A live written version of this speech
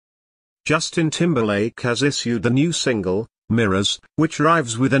Justin Timberlake has issued the new single, Mirrors, which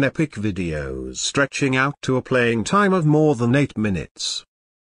arrives with an epic video stretching out to a playing time of more than 8 minutes.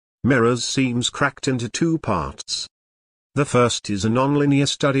 Mirrors seems cracked into 2 parts. The first is a non-linear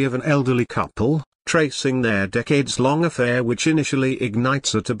study of an elderly couple, tracing their decades-long affair which initially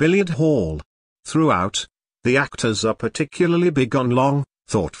ignites at a billiard hall. Throughout, the actors are particularly big on long,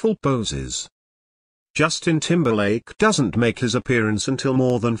 thoughtful poses. Justin Timberlake doesn't make his appearance until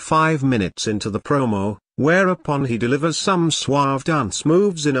more than 5 minutes into the promo, whereupon he delivers some suave dance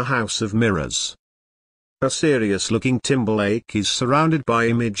moves in a house of mirrors. A serious-looking Timberlake is surrounded by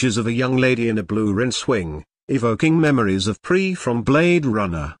images of a young lady in a blue rin swing, evoking memories of from Blade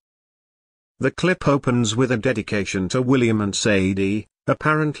Runner. The clip opens with a dedication to William and Sadie,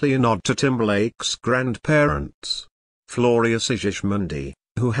 apparently a nod to Timberlake's grandparents. Floria Sigismondi,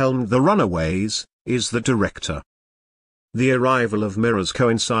 who helmed The Runaways, is the director. The arrival of Mirrors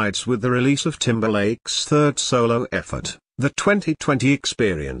coincides with the release of Timberlake's third solo effort, The 2020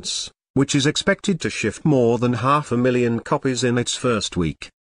 Experience, which is expected to shift more than 500,000 copies in its first week.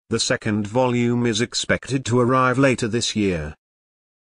 The second volume is expected to arrive later this year.